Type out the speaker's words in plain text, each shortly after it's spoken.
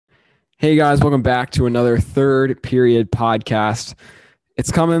Hey guys, welcome back to another third period podcast.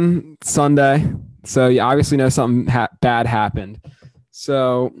 It's coming Sunday, so you obviously know something bad happened.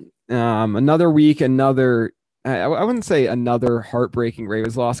 So another week, I wouldn't say another heartbreaking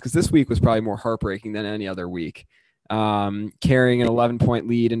Ravens loss because this week was probably more heartbreaking than any other week. Carrying an 11-point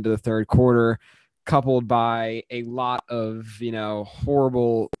lead into the third quarter, coupled by a lot of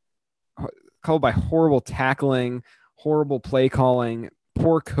horrible tackling, horrible play calling,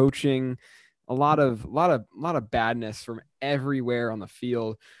 poor coaching, a lot of badness from everywhere on the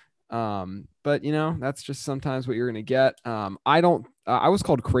field. But that's just sometimes what you're gonna get. I was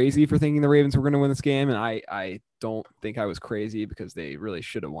called crazy for thinking the Ravens were gonna win this game, and I don't think I was crazy because they really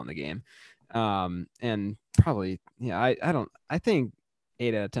should have won the game. And probably, I think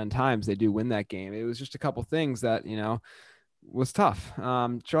 8 out of 10 times they do win that game. It was just a couple things that was tough.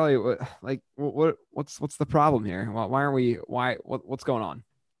 Charlie, what's the problem here? Why aren't we? What's going on?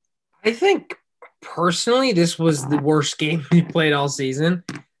 I think personally, this was the worst game we played all season.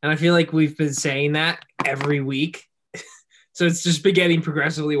 And I feel like we've been saying that every week. So it's just been getting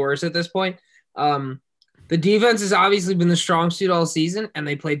progressively worse at this point. The defense has obviously been the strong suit all season, and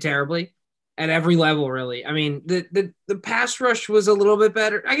they played terribly at every level, really. I mean, the pass rush was a little bit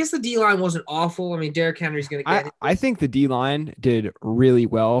better. I guess the D line wasn't awful. I mean, Derrick Henry's going to get it. I think the D line did really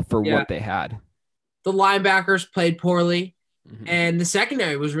well for Yeah. what they had. The linebackers played poorly, Mm-hmm. and the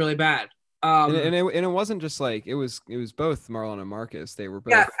secondary was really bad. And it wasn't just like it was both Marlon and Marcus. They were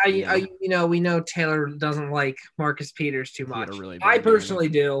both. Yeah, we know Taylor doesn't like Marcus Peters too much. Really I personally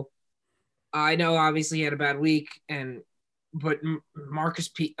do. I know obviously he had a bad week, but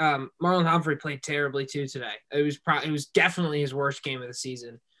Marlon Humphrey played terribly too today. It was definitely his worst game of the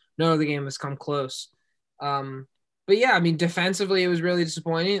season. No other game has come close. But yeah, I mean defensively it was really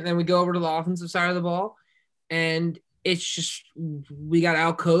disappointing. And then we go over to the offensive side of the ball, and it's just we got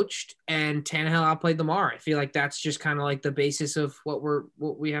outcoached and Tannehill outplayed Lamar. I feel like that's just kind of like the basis of what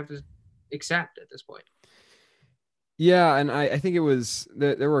we have to accept at this point. Yeah, and I think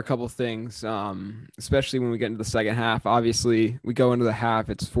there were a couple of things, especially when we get into the second half. Obviously, we go into the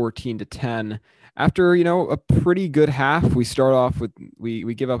half, it's 14-10. After, a pretty good half, we start off with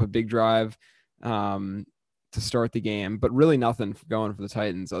we give up a big drive to start the game, but really nothing going for the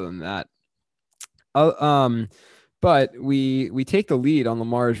Titans other than that. But we take the lead on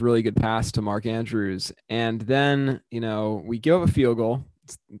Lamar's really good pass to Mark Andrews, and then we give up a field goal.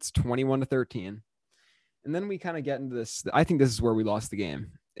 It's 21-13, and then we kind of get into this. I think this is where we lost the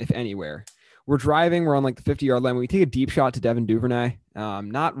game, if anywhere. We're driving. We're on like the 50-yard line. We take a deep shot to Devin Duvernay.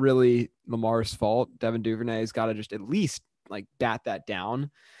 Not really Lamar's fault. Devin Duvernay's got to just at least like bat that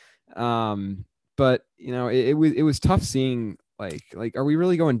down. But it was tough seeing. Like, are we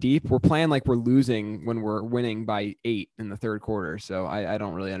really going deep? We're playing like we're losing when we're winning by 8 in the third quarter. So I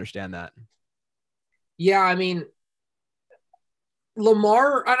don't really understand that. Yeah, I mean,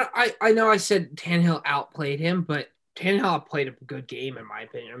 Lamar, I know I said Tannehill outplayed him, but Tannehill played a good game in my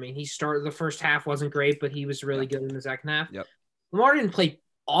opinion. I mean, he started the first half wasn't great, but he was really good in the second half. Yep. Lamar didn't play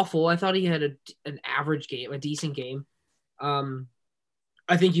awful. I thought he had an average game, a decent game.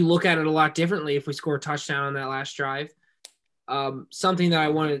 I think you look at it a lot differently if we score a touchdown on that last drive. Something that I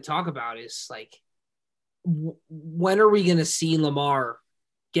wanted to talk about is like, when are we going to see Lamar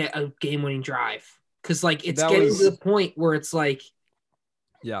get a game-winning drive? Because like it's getting to the point where it's like,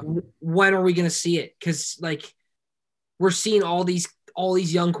 yeah, when are we going to see it? Because like we're seeing all these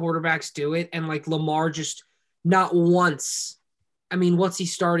young quarterbacks do it, and like Lamar just not once. I mean, what's he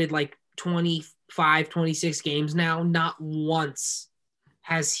started like 25, 26 games now? Not once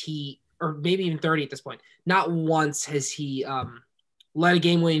has he, or maybe even 30 at this point. Not once has he led a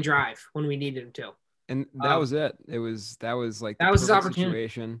game-winning drive when we needed him to. And that was it. That was like that was his opportunity.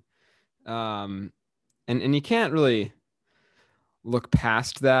 Situation. And you can't really look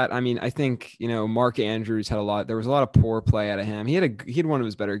past that. I mean, I think Mark Andrews had there was a lot of poor play out of him. He had one of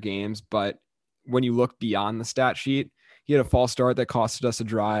his better games, but when you look beyond the stat sheet, he had a false start that costed us a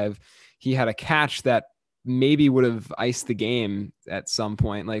drive. He had a catch that maybe would have iced the game at some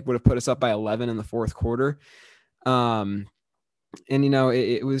point, like would have put us up by 11 in the fourth quarter. And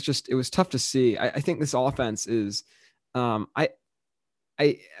it was tough to see. I think this offense is, at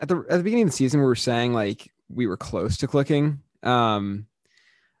the beginning of the season, we were saying like we were close to clicking. I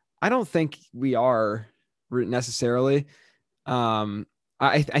don't think we are necessarily. I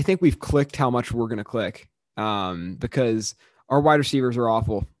think we've clicked how much we're going to click, because our wide receivers are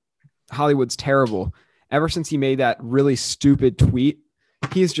awful. Hollywood's terrible. Ever since he made that really stupid tweet,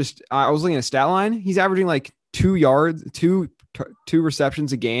 he's just, I was looking at a stat line. He's averaging like 2 yards, two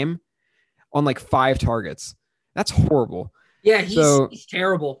receptions a game on like 5 targets. That's horrible. Yeah, he's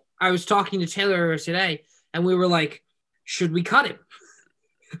terrible. I was talking to Taylor today, and we were like, should we cut him?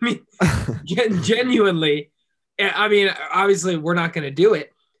 I mean, genuinely. I mean, obviously, we're not going to do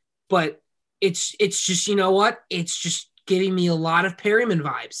it, but it's just, you know what? It's just giving me a lot of Perryman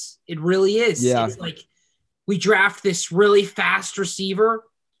vibes. It really is. Yeah. It's like we draft this really fast receiver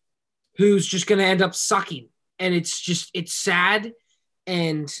who's just going to end up sucking. And it's sad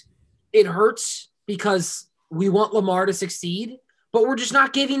and it hurts because we want Lamar to succeed, but we're just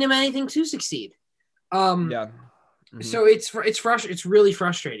not giving him anything to succeed. Yeah. Mm-hmm. So it's really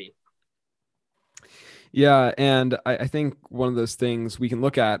frustrating. Yeah, and I think one of those things we can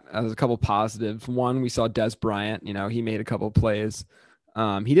look at as a couple positives. One, we saw Des Bryant. He made a couple plays.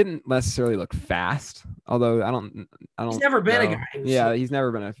 He didn't necessarily look fast, although I don't. He's never been know. a guy. Yeah, he's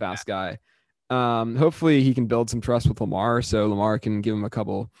never been a fast guy. Hopefully, he can build some trust with Lamar, so Lamar can give him a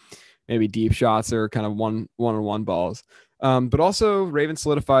couple, maybe deep shots or kind of one-on-one balls. But also, Ravens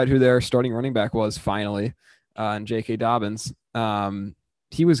solidified who their starting running back was finally, and J.K. Dobbins.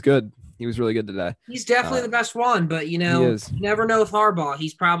 He was good. He was really good today. He's definitely the best one, but you never know with Harbaugh.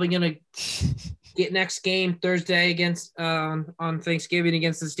 He's probably going to get next game Thursday against on Thanksgiving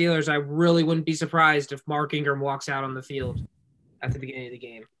against the Steelers. I really wouldn't be surprised if Mark Ingram walks out on the field at the beginning of the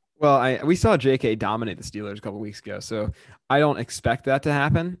game. Well, we saw J.K. dominate the Steelers a couple weeks ago, so I don't expect that to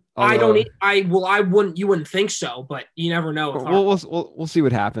happen. Although, you wouldn't think so, but you never know. We'll see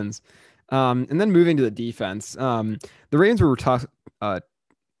what happens. And then moving to the defense, the Ravens were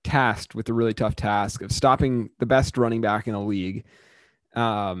tasked with a really tough task of stopping the best running back in the league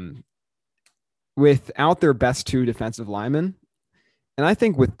without their best two defensive linemen. And I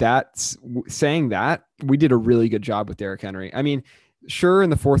think with that, saying that, we did a really good job with Derrick Henry. I mean, sure,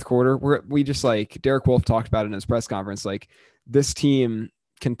 in the fourth quarter, we just like Derek Wolfe talked about it in his press conference, like this team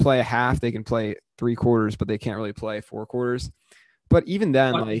can play a half, they can play 3 quarters, but they can't really play 4 quarters. But even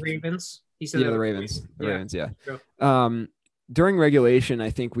then, the like Ravens, he said, the Ravens, yeah. During regulation, I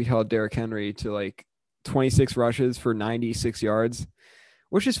think we held Derrick Henry to like 26 rushes for 96 yards,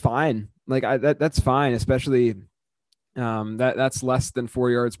 which is fine. Like that's fine, especially that's less than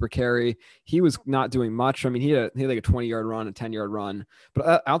 4 yards per carry. He was not doing much. I mean, he had like a 20-yard run, a 10-yard run,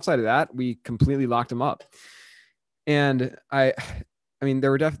 but outside of that, we completely locked him up. And I mean,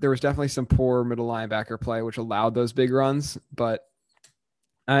 there was definitely some poor middle linebacker play, which allowed those big runs, but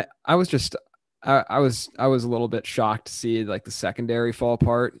I was a little bit shocked to see like the secondary fall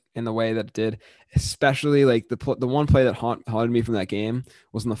apart in the way that it did, especially like the one play that haunted me from that game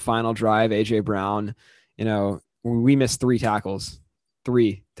was in the final drive. AJ Brown, we missed 3 tackles.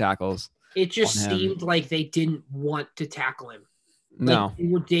 It just seemed like they didn't want to tackle him. No,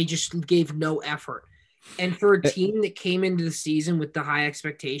 they just gave no effort. And for a team that came into the season with the high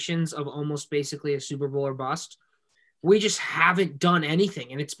expectations of almost basically a Super Bowl or bust, we just haven't done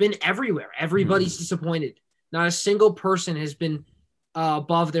anything, and it's been everywhere. Everybody's disappointed. Not a single person has been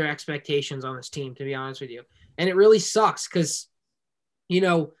above their expectations on this team, to be honest with you. And it really sucks because,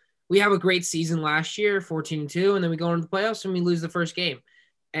 we have a great season last year, 14-2, and then we go into the playoffs and we lose the first game.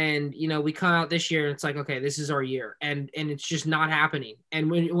 And, we come out this year and it's like, okay, this is our year. And it's just not happening. And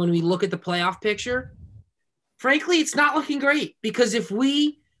when we look at the playoff picture, frankly, it's not looking great because if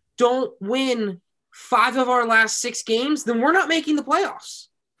we don't win 5 of our last 6 games, then we're not making the playoffs.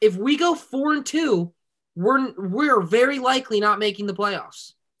 If we go 4-2, we're very likely not making the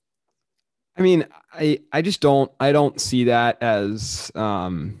playoffs. I mean, I just don't see that as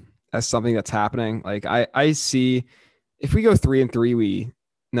something that's happening. Like I see if we go 3-3,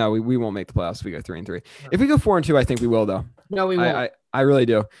 we won't make the playoffs. If we go 3-3. If we go 4-2, I think we will though. No, we won't. I really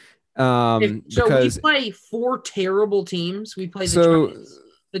do. Because we play 4 terrible teams. We play Giants,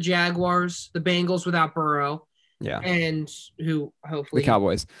 the Jaguars, the Bengals without Burrow, and who hopefully the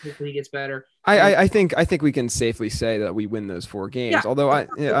Cowboys. Hopefully he gets better. I think we can safely say that we win those 4 games. Yeah, although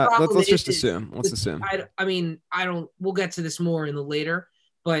let's just assume. Let's assume. I mean, I don't. We'll get to this more in the later,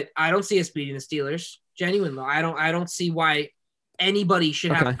 but I don't see us beating the Steelers. Genuinely, I don't see why anybody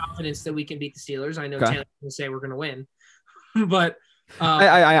should have confidence that we can beat the Steelers. I know Taylor's going to say we're going to win, but.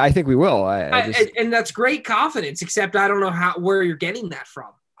 I think we will. And that's great confidence, except I don't know where you're getting that from.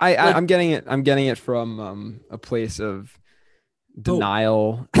 I'm getting it from a place of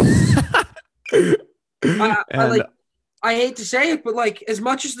denial. I hate to say it, but like as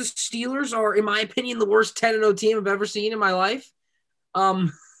much as the Steelers are, in my opinion, the worst 10-0 team I've ever seen in my life,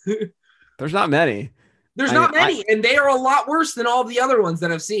 there's not many. And they are a lot worse than all the other ones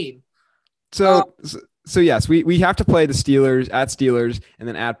that I've seen. So yes, we have to play the Steelers at Steelers and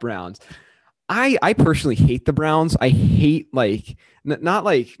then at Browns. I personally hate the Browns. I hate not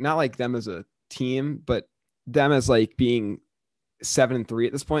like them as a team, but them as like being 7-3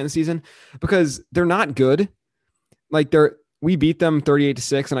 at this point in the season because they're not good. Like we beat them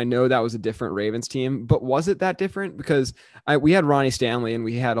 38-6, and I know that was a different Ravens team, but was it that different? Because we had Ronnie Stanley and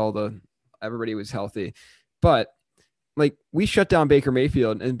we had everybody was healthy, but like we shut down Baker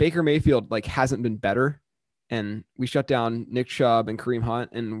Mayfield, and Baker Mayfield like hasn't been better. And we shut down Nick Chubb and Kareem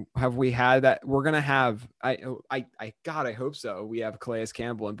Hunt. And have we had that? We're going to have, God, I hope so. We have Calais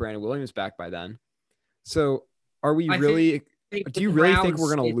Campbell and Brandon Williams back by then. Do you really think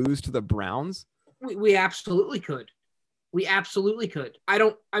we're going to lose to the Browns? We absolutely could. We absolutely could.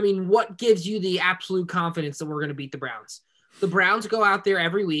 What gives you the absolute confidence that we're going to beat the Browns? The Browns go out there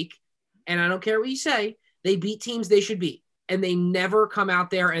every week, and I don't care what you say, they beat teams they should beat. And they never come out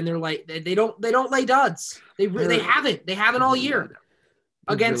there and they're like, they don't lay duds. They haven't all year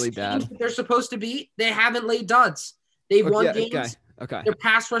against teams that they're supposed to beat. They haven't laid duds. They've won games. Okay. Their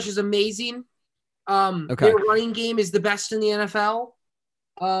pass rush is amazing. Their running game is the best in the NFL.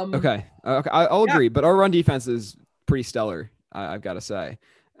 I'll agree, but our run defense is pretty stellar. I've got to say,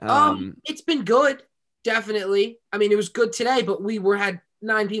 it's been good. Definitely. I mean, it was good today, but we had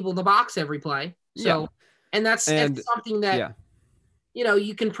 9 people in the box every play. So. Yeah. And that's something that,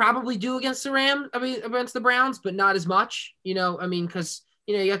 you can probably do against against the Browns, but not as much, because,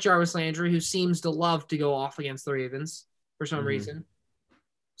 you got Jarvis Landry, who seems to love to go off against the Ravens for some reason.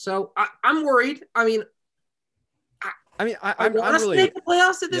 So I'm worried. I want us to make the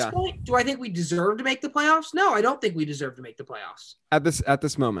playoffs at this point. Do I think we deserve to make the playoffs? No, I don't think we deserve to make the playoffs. At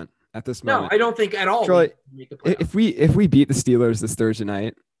this moment. No, I don't think at all. Charlie, if we beat the Steelers this Thursday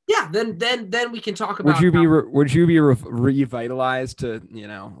night, yeah, then we can talk about. Would you be revitalized to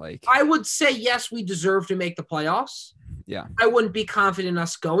like? I would say yes. We deserve to make the playoffs. Yeah, I wouldn't be confident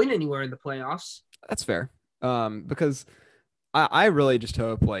us going anywhere in the playoffs. That's fair. Because I really just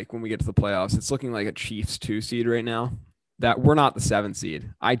hope like when we get to the playoffs, it's looking like a Chiefs 2 seed right now. That we're not the 7 seed.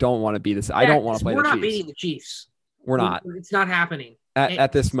 I don't want to be this. I don't want to play the Chiefs. We're not beating the Chiefs. We're not. It's not happening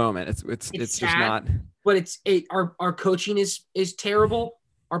at this moment. It's just sad, not. But our coaching is terrible.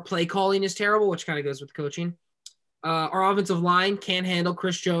 Our play calling is terrible, which kind of goes with coaching. Our offensive line can't handle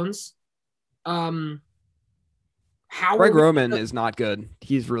Chris Jones. Greg Roman is not good.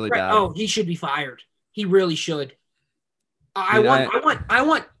 He's really bad. Oh, he should be fired. He really should. I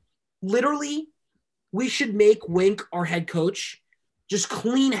want literally, we should make Wink our head coach, just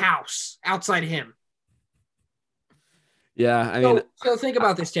clean house outside him. Yeah, so think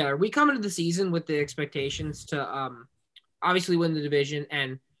about this, Taylor. We come into the season with the expectations to obviously win the division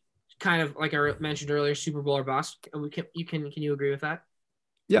and kind of like I mentioned earlier, Super Bowl or bust. Can you agree with that?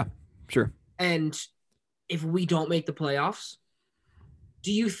 Yeah, sure. And if we don't make the playoffs,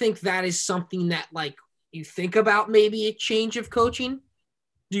 do you think that is something that like you think about maybe a change of coaching?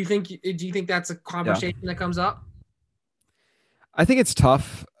 Do you think that's a conversation that comes up? I think it's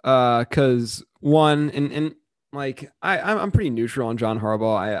tough because one and like I'm pretty neutral on John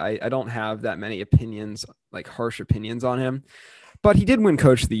Harbaugh. I don't have that many opinions, like harsh opinions on him, but he did win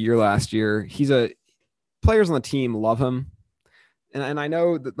Coach of the Year last year. Players on the team love him, and I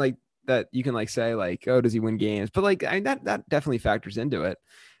know that like that you can like say like, oh, does he win games? But like that definitely factors into it.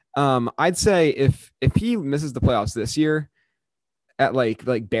 I'd say if he misses the playoffs this year at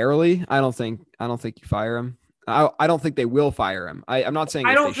like barely, I don't think you fire him. I don't think they will fire him. I'm not saying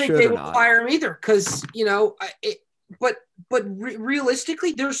I don't think they will fire him either because but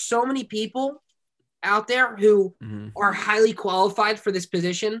realistically, there's so many people out there who are highly qualified for this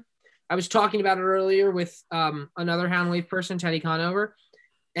position. I was talking about it earlier with another Hound Wave person, Teddy Conover,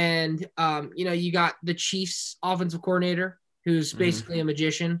 and you got the Chiefs offensive coordinator who's basically a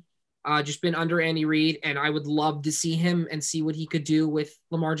magician, just been under Andy Reid, and I would love to see him and see what he could do with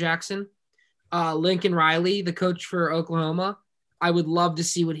Lamar Jackson. Lincoln Riley, the coach for Oklahoma, I would love to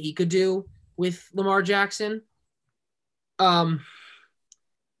see what he could do with Lamar Jackson. I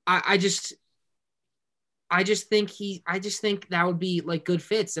just think that would be like good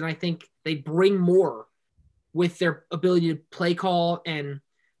fits, and I think they bring more with their ability to play call and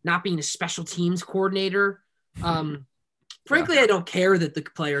not being a special teams coordinator. Frankly, I don't care that the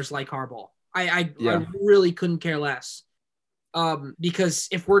players like Harbaugh. I really couldn't care less. Because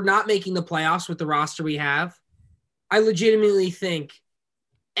if we're not making the playoffs with the roster we have, I legitimately think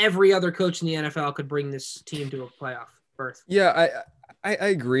every other coach in the NFL could bring this team to a playoff berth. Yeah, I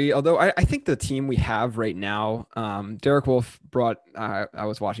agree. Although I think the team we have right now, Derek Wolfe brought. I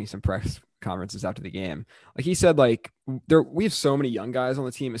was watching some press conferences after the game. Like he said, like we have so many young guys on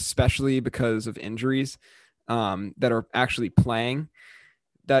the team, especially because of injuries, that are actually playing.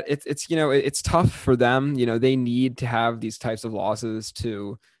 That it's tough for them. They need to have these types of losses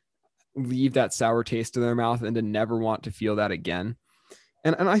to leave that sour taste in their mouth and to never want to feel that again.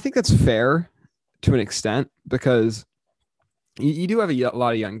 And I think that's fair to an extent, because you do have a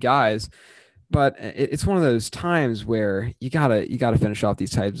lot of young guys, but it's one of those times where you gotta finish off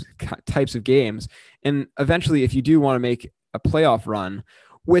these types of games. And eventually, if you do want to make a playoff run,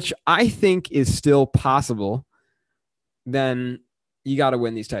 which I think is still possible, then you got to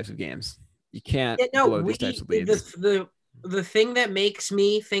win these types of games. You can't blow these types of leads. The thing that makes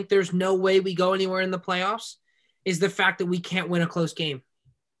me think there's no way we go anywhere in the playoffs is the fact that we can't win a close game.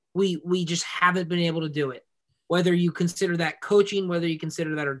 We just haven't been able to do it. Whether you consider that coaching, whether you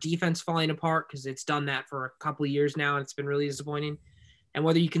consider that our defense falling apart, because it's done that for a couple of years now and it's been really disappointing, and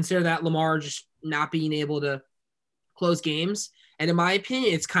whether you consider that Lamar just not being able to close games. And in my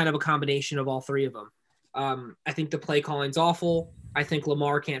opinion, it's kind of a combination of all three of them. I think the play calling's awful. I think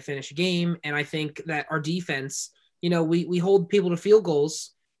Lamar can't finish a game. And I think that our defense, we hold people to field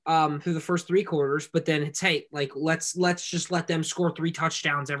goals through the first three quarters, but then it's, hey, like, let's just let them score 3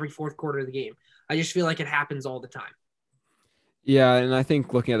 touchdowns every fourth quarter of the game. I just feel like it happens all the time. Yeah, and I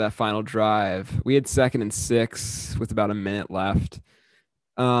think looking at that final drive, we had 2nd and 6 with about a minute left.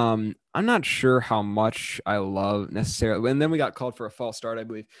 I'm not sure how much I love necessarily, and then we got called for a false start, I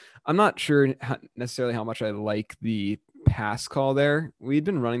believe. I'm not sure necessarily how much I like the pass call there. We'd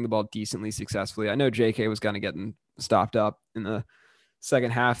been running the ball decently successfully. I know JK was kind of getting stopped up in the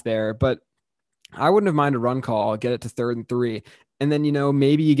second half there, but I wouldn't have minded a run call, get it to 3rd and 3. And then,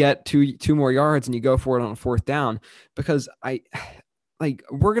 maybe you get two more yards and you go for it on a 4th down, because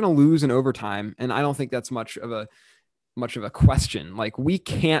we're going to lose in overtime. And I don't think that's much of a question. Like, we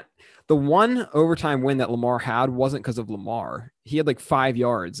can't, the one overtime win that Lamar had wasn't because of Lamar. He had like 5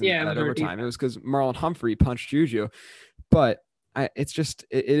 yards in that overtime. It was because Marlon Humphrey punched Juju, but it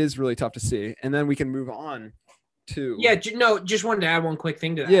is really tough to see. And then we can move on to, just wanted to add one quick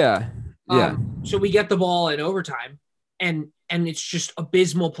thing to that. Yeah. So we get the ball in overtime and it's just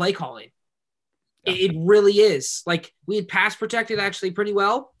abysmal play calling. Yeah. It really is. Like, we had pass protected actually pretty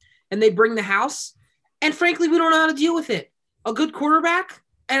well, and they bring the house. And frankly, we don't know how to deal with it. A good quarterback,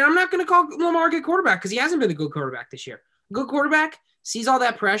 and I'm not going to call Lamar a good quarterback because he hasn't been a good quarterback this year. A good quarterback sees all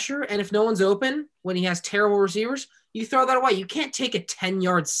that pressure, and if no one's open when he has terrible receivers, you throw that away. You can't take a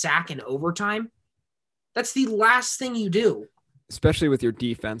 10-yard sack in overtime. That's the last thing you do. Especially with your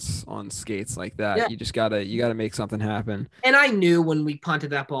defense on skates like that. Yeah. You gotta make something happen. And I knew when we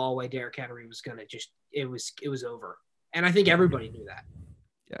punted that ball away, Derrick Henry was going to it was over. And I think everybody knew that.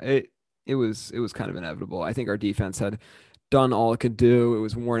 Yeah, it was kind of inevitable. I think our defense had done all it could do. It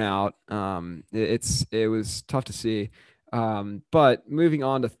was worn out. It was tough to see. But moving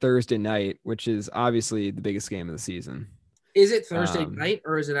on to Thursday night, which is obviously the biggest game of the season. Is it Thursday night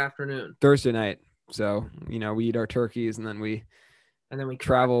or is it afternoon? Thursday night. So, we eat our turkeys and then we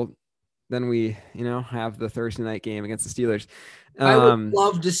travel. Then we, have the Thursday night game against the Steelers. I would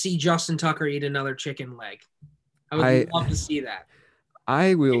love to see Justin Tucker eat another chicken leg. I would love to see that.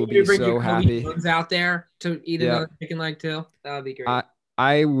 I will be so happy. Out there to eat another chicken leg too. That would be great.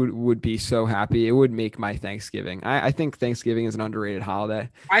 I would be so happy. It would make my Thanksgiving. I think Thanksgiving is an underrated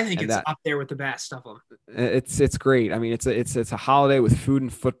holiday. I think it's up there with the best of them. It's great. I mean, it's a holiday with food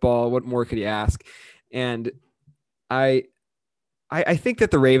and football. What more could you ask? And I think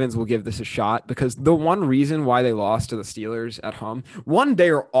that the Ravens will give this a shot, because the one reason why they lost to the Steelers at home, they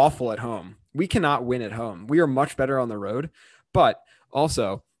are awful at home. We cannot win at home. We are much better on the road, but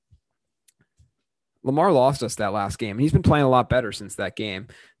also Lamar lost us that last game. He's been playing a lot better since that game.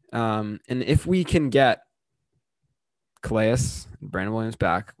 And if we can get Calais and Brandon Williams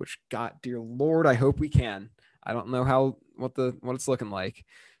back, which, God, dear Lord, I hope we can. I don't know what it's looking like,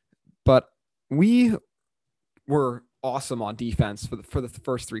 but we were awesome on defense for the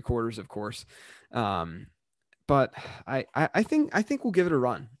first 3 quarters, of course. But I think we'll give it a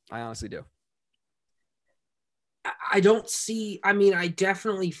run. I honestly do. I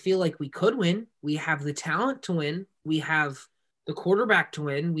definitely feel like we could win. We have the talent to win. We have the quarterback to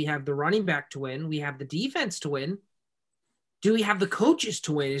win. We have the running back to win. We have the defense to win. Do we have the coaches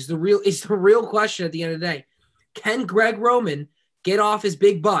to win is the real question at the end of the day. Can Greg Roman get off his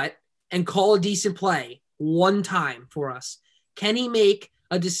big butt and call a decent play one time for us? Can he make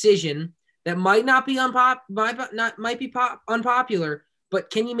a decision that might be unpopular,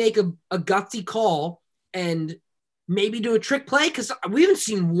 but can you make a gutsy call and maybe do a trick play? Because we haven't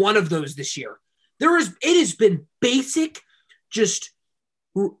seen one of those this year. It has been basic,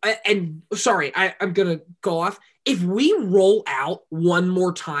 I'm going to go off. If we roll out one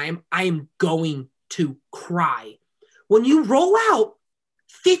more time, I am going to cry. When you roll out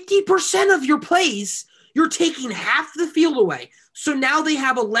 50% of your plays, You're taking half the field away. So now they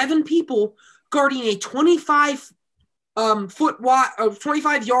have 11 people guarding a 25 foot wide,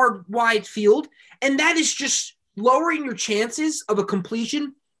 25-yard wide field, and that is just lowering your chances of a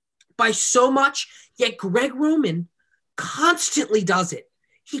completion by so much. Yet Greg Roman constantly does it.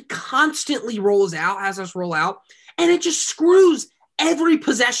 He constantly rolls out, has us roll out, and it just screws every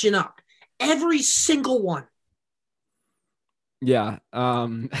possession up, every single one. Yeah.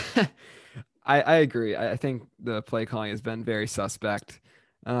 I agree. I think the play calling has been very suspect.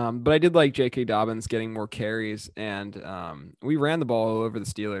 But I did like J.K. Dobbins getting more carries, and we ran the ball all over the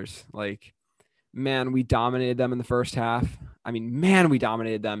Steelers. Like, man, we dominated them in the first half. I mean, man, we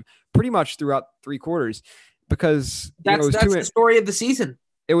dominated them pretty much throughout 3 quarters because that's the story of the season.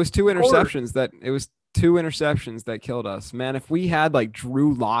 It was two interceptions that killed us. Man, if we had like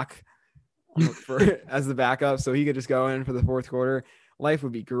Drew Lock as the backup, so he could just go in for the fourth quarter, life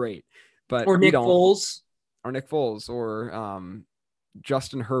would be great. But or Nick Foles, or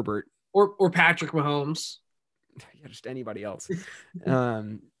Justin Herbert, or Patrick Mahomes, yeah, just anybody else,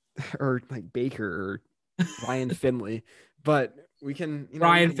 or like Baker or Ryan Finley. But we can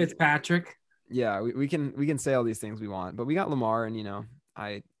Ryan Fitzpatrick. Yeah, we can say all these things we want, but we got Lamar, and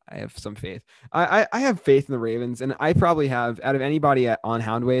I have some faith. I have faith in the Ravens, and I probably have out of anybody on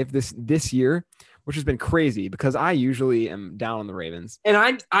Houndwave this year, which has been crazy because I usually am down on the Ravens.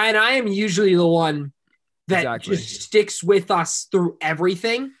 And I am usually the one that just sticks with us through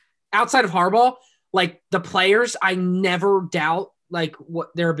everything. Outside of Harbaugh, like the players, I never doubt like what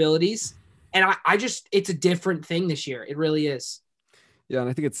their abilities. And I just it's a different thing this year. It really is. Yeah, and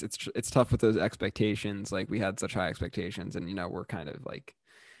I think it's tough with those expectations. Like we had such high expectations, and we're kind of like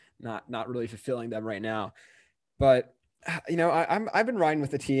not really fulfilling them right now. But I've been riding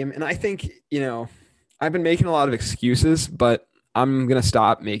with the team, and I think I've been making a lot of excuses, but I'm gonna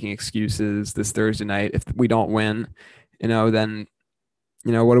stop making excuses this Thursday night. If we don't win, then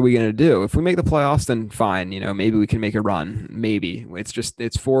what are we gonna do? If we make the playoffs, then fine. Maybe we can make a run. Maybe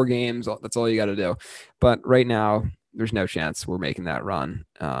it's 4 games. That's all you got to do. But right now, there's no chance we're making that run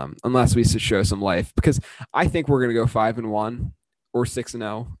unless we show some life. Because I think we're gonna go 5-1 or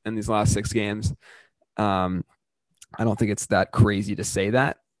 6-0 in these last 6 games. I don't think it's that crazy to say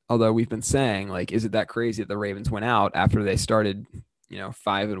that. Although we've been saying, like, is it that crazy that the Ravens went out after they started,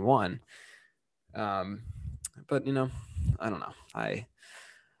 5-1? But I don't know. I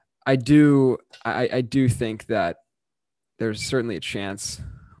do think that there's certainly a chance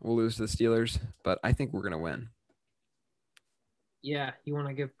we'll lose to the Steelers, but I think we're gonna win. Yeah, you want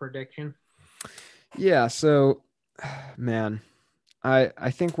to give prediction? Yeah. So, man,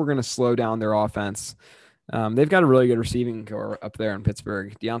 I think we're gonna slow down their offense. They've got a really good receiving core up there in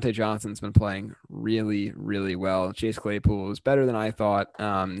Pittsburgh. Deontay Johnson's been playing really, really well. Chase Claypool was better than I thought.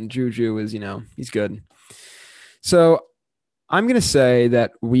 Juju is, he's good. So I'm going to say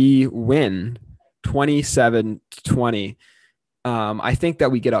that we win 27-20. I think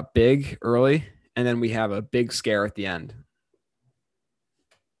that we get up big early, and then we have a big scare at the end.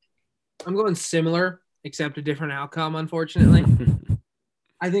 I'm going similar, except a different outcome, unfortunately.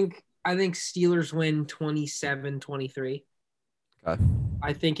 I think Steelers win 27-23. Okay.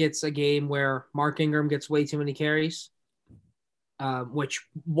 I think it's a game where Mark Ingram gets way too many carries, which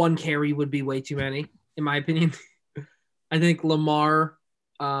one carry would be way too many, in my opinion. I think Lamar,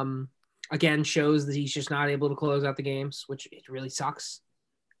 again, shows that he's just not able to close out the games, which it really sucks.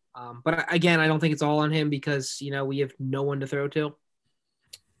 But again, I don't think it's all on him because, we have no one to throw to.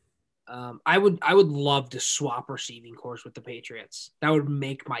 I would love to swap receiving course with the Patriots. That would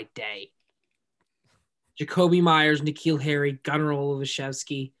make my day. Jacoby Myers, N'Keal Harry, Gunnar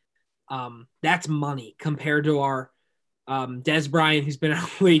Olszewski. That's money compared to our Des Bryant, who's been out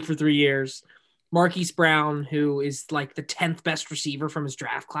of the league for 3 years. Marquise Brown, who is like the 10th best receiver from his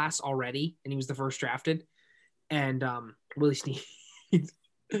draft class already, and he was the first drafted. And Willie Snead.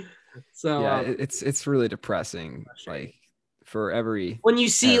 So yeah, it's really depressing. Like for every when you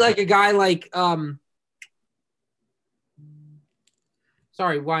see like a guy like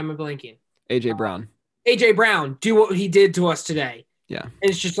sorry, why am I blanking? AJ Brown. AJ Brown do what he did to us today. Yeah. And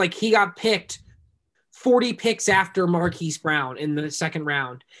it's just like he got picked 40 picks after Marquise Brown in the second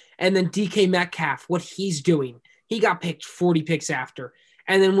round. And then DK Metcalf, what he's doing, he got picked 40 picks after.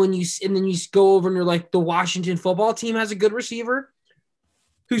 And then you go over and you're like, the Washington football team has a good receiver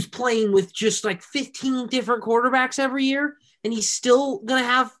who's playing with just like 15 different quarterbacks every year. And he's still going to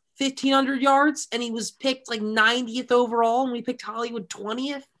have 1,500 yards. And he was picked like 90th overall. And we picked Hollywood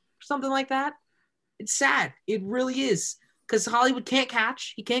 20th or something like that. It's sad. It really is. Because Hollywood can't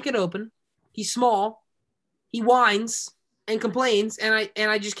catch. He can't get open. He's small. He whines and complains. And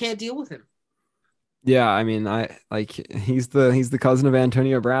I just can't deal with him. Yeah, I mean, I like he's the cousin of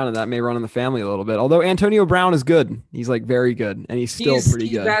Antonio Brown, and that may run in the family a little bit. Although Antonio Brown is good, he's like very good, and he's still pretty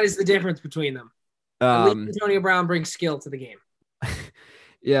good. That is the difference between them. At least Um, Antonio Brown brings skill to the game.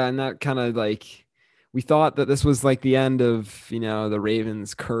 yeah, and that kind of like we thought that this was like the end of the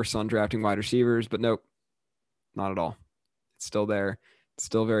Ravens' curse on drafting wide receivers, but nope, not at all. It's still there. It's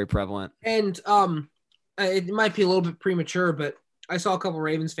still very prevalent. And it might be a little bit premature, but I saw a couple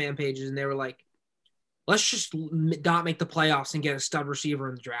Ravens fan pages, and they were like, let's just not make the playoffs and get a stud receiver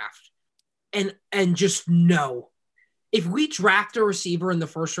in the draft. And just know, if we draft a receiver in the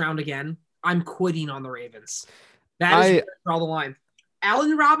first round again, I'm quitting on the Ravens. That is where I draw the line.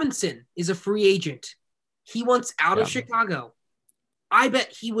 Allen Robinson is a free agent. He wants out of Chicago. I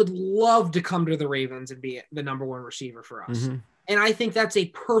bet he would love to come to the Ravens and be the number one receiver for us. Mm-hmm. And I think that's a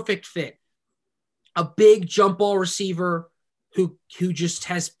perfect fit. A big jump ball receiver who just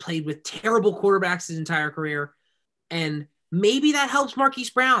has played with terrible quarterbacks his entire career. And maybe that helps Marquise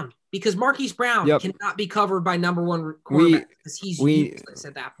Brown, because Marquise Brown cannot be covered by number one quarterback because he's useless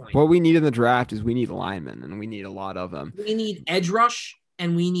at that point. What we need in the draft is we need linemen, and we need a lot of them. We need edge rush,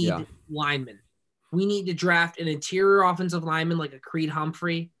 and we need linemen. We need to draft an interior offensive lineman like a Creed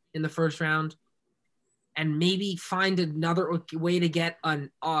Humphrey in the first round, and maybe find another way to get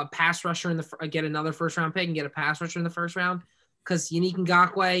a pass rusher get another first round pick and get a pass rusher in the first round. Because Yannick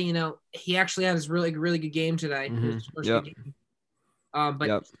Ngakoue, he actually had his really good game today. Mm-hmm. Good game.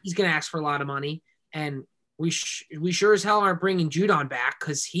 But he's going to ask for a lot of money, and we sure as hell aren't bringing Judon back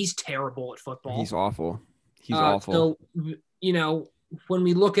because he's terrible at football. He's awful. He's awful. So when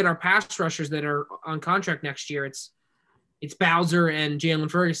we look at our pass rushers that are on contract next year, it's Bowser and Jalen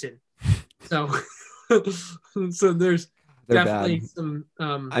Ferguson. So there's definitely bad. some.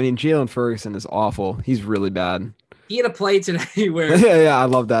 I mean, Jalen Ferguson is awful. He's really bad. He had a play today where yeah, I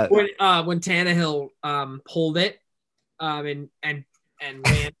love that when Tannehill pulled it and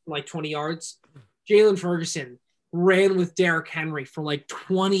ran like 20 yards. Jalen Ferguson ran with Derrick Henry for like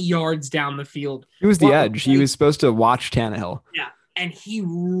 20 yards down the field. He was the edge. He was supposed to watch Tannehill. Yeah, and he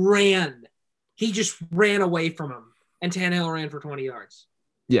ran. He just ran away from him, and Tannehill ran for 20 yards.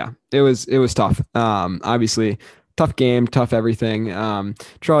 Yeah, it was tough. Obviously. Tough game, tough everything.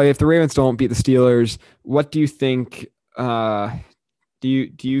 Charlie, if the Ravens don't beat the Steelers, what do you think? Do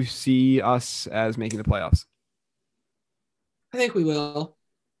you see us as making the playoffs? I think we will.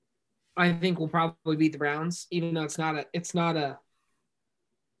 I think we'll probably beat the Browns, even though it's not a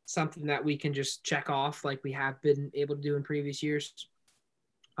something that we can just check off like we have been able to do in previous years.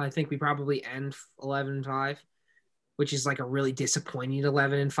 I think we probably end 11-5, which is like a really disappointing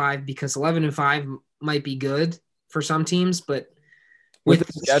 11-5, because 11-5 might be good for some teams, but with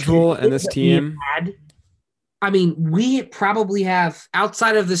the schedule and this team, we probably have,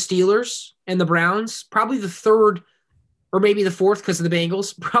 outside of the Steelers and the Browns, probably the third or maybe the fourth, because of the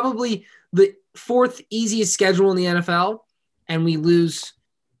Bengals, probably the fourth easiest schedule in the NFL, and we lose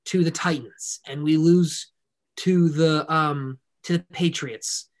to the Titans and we lose to the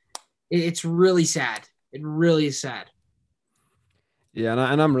Patriots. It's really sad. It really is sad. Yeah,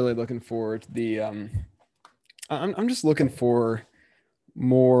 and I'm really looking forward to the I'm just looking for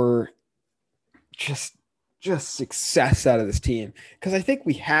more just success out of this team, because I think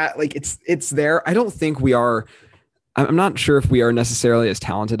we have, like, it's there. I don't think we are. I'm not sure if we are necessarily as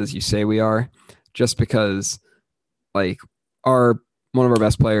talented as you say we are, just because like one of our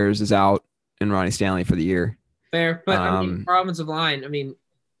best players is out in Ronnie Stanley for the year. Fair, but our offensive line.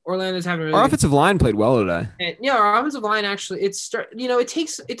 Orlando's having really our offensive line played well today. And, our offensive line actually, it's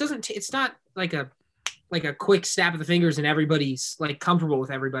not like a quick snap of the fingers and everybody's like comfortable with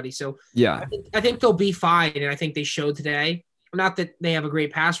everybody. So yeah, I think they'll be fine. And I think they showed today, not that they have a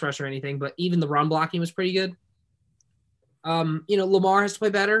great pass rush or anything, but even the run blocking was pretty good. Lamar has to play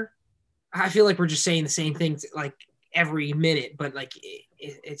better. I feel like we're just saying the same things like every minute, but like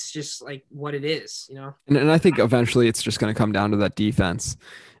it's just like what it is, And I think eventually it's just going to come down to that defense.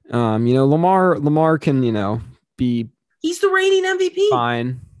 Lamar can, be. He's the reigning MVP.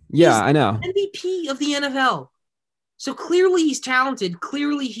 Fine. Yeah, I know. MVP of the NFL. So clearly he's talented.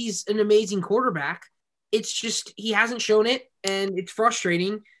 Clearly he's an amazing quarterback. It's just he hasn't shown it, and it's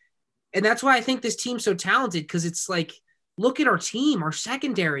frustrating. And that's why I think this team's so talented, because it's like, look at our team. Our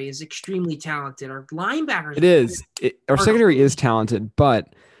secondary is extremely talented. Our linebackers. It is. Our secondary is talented,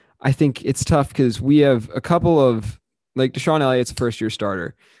 but I think it's tough because we have a couple of, like, Deshaun Elliott's a first-year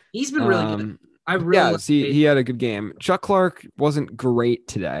starter. He's been really good. He had a good game. Chuck Clark wasn't great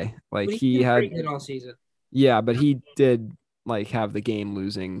today. Like, he had good all season. Yeah, but he did like have the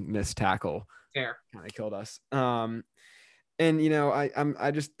game-losing missed tackle. Fair. Kind of killed us. And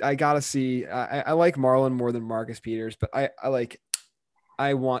I gotta see. I like Marlon more than Marcus Peters, but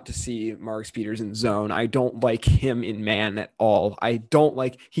I want to see Marcus Peters in zone. I don't like him in man at all. I don't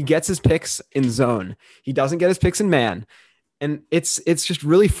like he gets his picks in zone. He doesn't get his picks in man. And it's just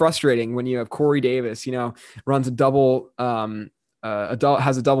really frustrating when you have Corey Davis, runs a double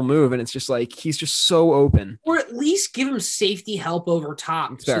has a double move, and it's just like he's just so open. Or at least give him safety help over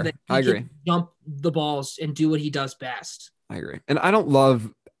top It's fair. that I he agree. can jump the balls and do what he does best. I agree. And I don't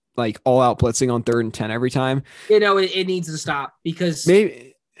love like all out blitzing on 3rd and 10 every time. It needs to stop because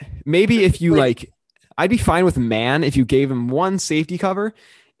maybe if you I'd be fine with man if you gave him 1 safety cover,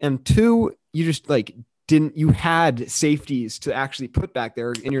 and 2, you just you had safeties to actually put back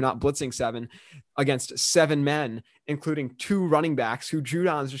there, and you're not blitzing 7 against 7 men, including 2 running backs who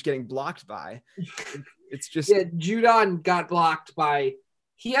Judon's just getting blocked by. It's just Judon got blocked by.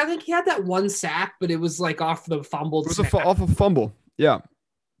 I think he had that 1 sack, but it was like off the fumbled. It was off a fumble. Yeah.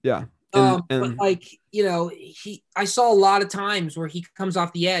 But I saw a lot of times where he comes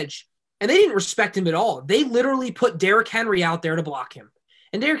off the edge, and they didn't respect him at all. They literally put Derrick Henry out there to block him.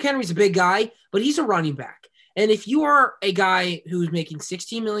 And Derrick Henry's a big guy, but he's a running back. And if you are a guy who's making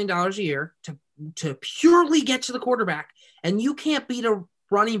 $16 million a year to purely get to the quarterback, and you can't beat a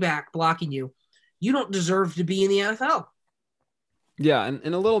running back blocking you, you don't deserve to be in the NFL. Yeah,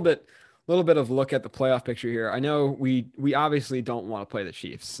 and a little bit of look at the playoff picture here. I know we obviously don't want to play the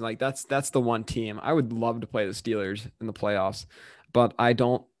Chiefs. Like that's the one team. I would love to play the Steelers in the playoffs, but I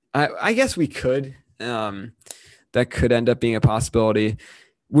don't. I guess we could. That could end up being a possibility.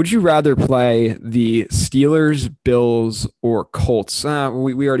 Would you rather play the Steelers, Bills, or Colts?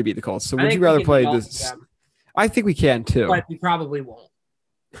 We already beat the Colts. So would you rather play this? I think we can too. But we probably won't.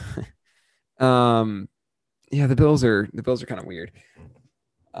 Yeah, the Bills are kind of weird.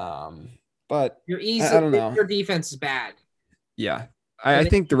 But I don't know. Your defense is bad. Yeah. I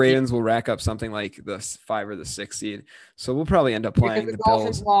think the Ravens will rack up something like the 5 or the 6 seed. So we'll probably end up playing the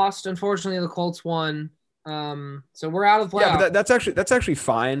Dolphins Bills. Lost. Unfortunately, the Colts won. So we're out of the playoffs. Yeah, but that's actually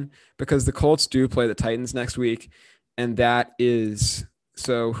fine because the Colts do play the Titans next week, and that is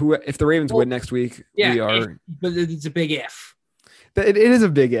so. If the Ravens win next week, we are. But it's a big if. It is a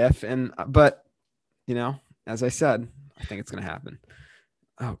big if, but as I said, I think it's going to happen.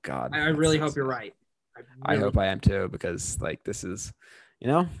 Oh God! I really hope you're right. I hope I am too, because this is,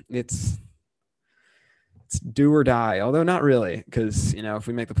 it's do or die. Although not really, because if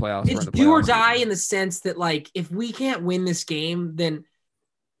we make the playoffs, it's do or die in the sense that if we can't win this game, then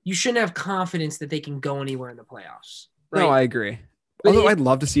you shouldn't have confidence that they can go anywhere in the playoffs. Right? No, I agree. Although I'd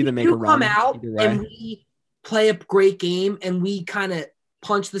love to see them make a run. Come out and we play a great game and we kind of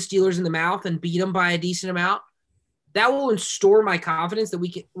punch the Steelers in the mouth and beat them by a decent amount. That will restore my confidence that we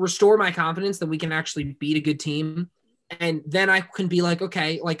can actually beat a good team. And then I can be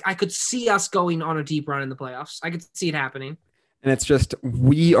okay, I could see us going on a deep run in the playoffs. I could see it happening. And it's just,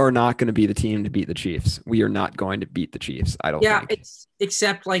 we are not going to be the team to beat the Chiefs. We are not going to beat the Chiefs. I don't think. Yeah, it's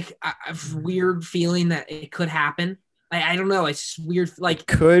except a weird feeling that it could happen. I don't know. It's weird.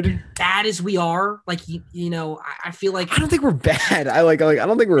 Could bad as we are, I feel like I don't think we're bad. I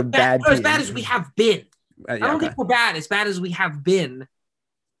don't think we're a bad team. As bad as we have been. I don't think we're bad. As bad as we have been.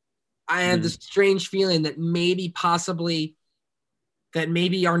 I have this strange feeling that maybe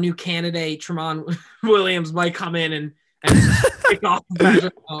our new candidate Tramon Williams might come in and kick off.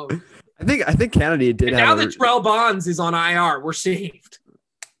 I think Kennedy did. And now that Terrell Bonds is on IR, we're saved.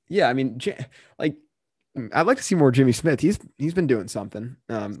 Yeah, I mean, I'd like to see more Jimmy Smith. He's been doing something.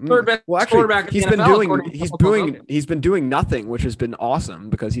 He's been doing nothing, which has been awesome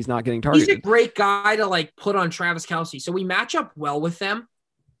because he's not getting targeted. He's a great guy to put on Travis Kelce, so we match up well with them.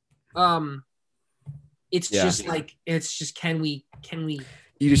 It's just can we?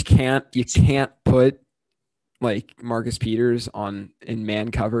 You can't put Marcus Peters in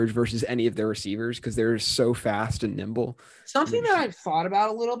man coverage versus any of their receivers because they're so fast and nimble. Something that I've thought about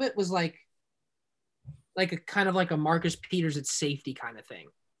a little bit was a kind of a Marcus Peters at safety kind of thing.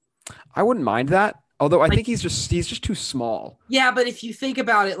 I wouldn't mind that. Although I think he's just too small. Yeah, but if you think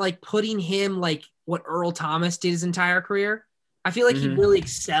about it, putting him what Earl Thomas did his entire career, I feel like he'd really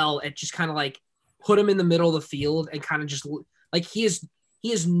excel at just kind of put him in the middle of the field and kind of just he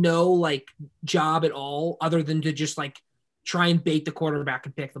has no job at all other than to just try and bait the quarterback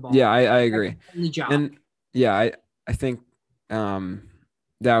and pick the ball. Yeah, I agree. Job. And yeah, I think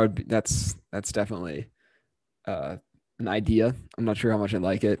that's definitely an idea. I'm not sure how much I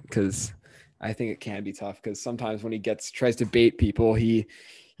like it because I think it can be tough because sometimes when he tries to bait people, he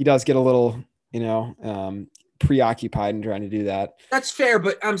does get a little, preoccupied in trying to do that. That's fair,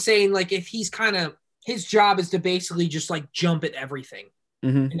 but I'm saying if he's kind of his job is to basically just like jump at everything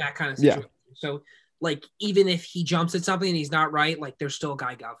in that kind of Yeah. situation. So like even if he jumps at something and he's not right, like there's still a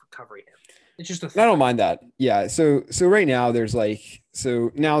guy covering him. It's just a I thought. don't mind that. Yeah. So right now there's like,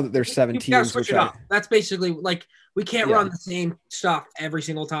 so now that there's 7 You gotta teams, switch which it up. That's basically like we can't yeah. run the same stuff every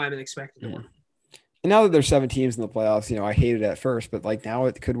single time and expect it to work. And now that there's 7 teams in the playoffs, I hated it at first, but like now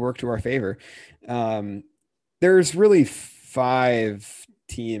it could work to our favor. There's really 5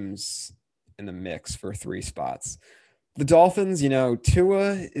 teams in the mix for 3 spots. The Dolphins,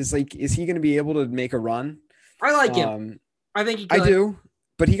 Tua is he going to be able to make a run? I like him. I think he could. I do,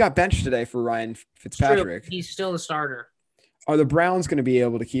 but he got benched today for Ryan Fitzpatrick. He's still the starter. Are the Browns going to be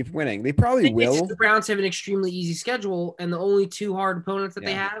able to keep winning? They probably will. The Browns have an extremely easy schedule, and the only 2 hard opponents that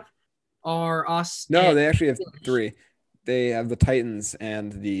they have are us. No, they actually have 3. They have the Titans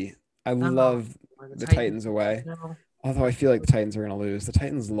and I love the Titans away. No. Although I feel like the Titans are going to lose. The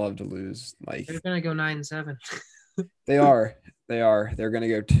Titans love to lose. Like they're going to go 9-7. They are. They're going to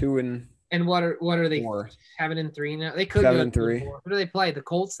go 2 and what are they? 4. 7-3 now. They could 7-3. Who do they play? The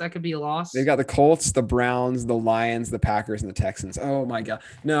Colts. That could be a loss. They've got the Colts, the Browns, the Lions, the Packers, and the Texans. Oh my god,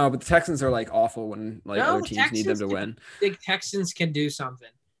 no! But the Texans are like awful when other teams need them to win. The Texans can do something.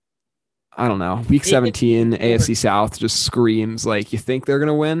 I don't know. Week 17, AFC South just screams like you think they're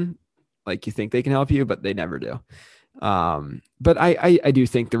gonna win, like you think they can help you, but they never do. But I do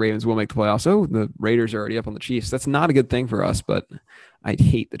think the Ravens will make the playoffs. Oh, the Raiders are already up on the Chiefs. That's not a good thing for us, but I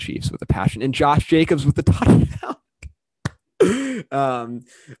hate the Chiefs with a passion. And Josh Jacobs with the touchdown.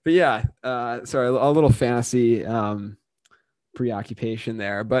 But yeah, sorry, a little fantasy preoccupation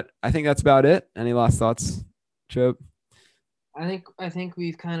there, but I think that's about it. Any last thoughts, Joe? I think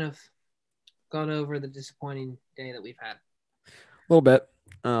we've kind of gone over the disappointing day that we've had. A little bit.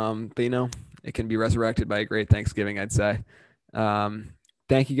 But it can be resurrected by a great Thanksgiving, I'd say.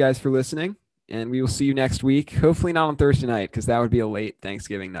 Thank you guys for listening, and we will see you next week. Hopefully not on Thursday night, because that would be a late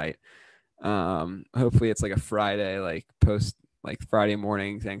Thanksgiving night. Hopefully it's like a Friday, like post, like Friday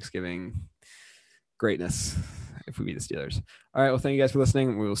morning Thanksgiving greatness if we beat the Steelers. All right. Well, thank you guys for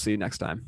listening. We will see you next time.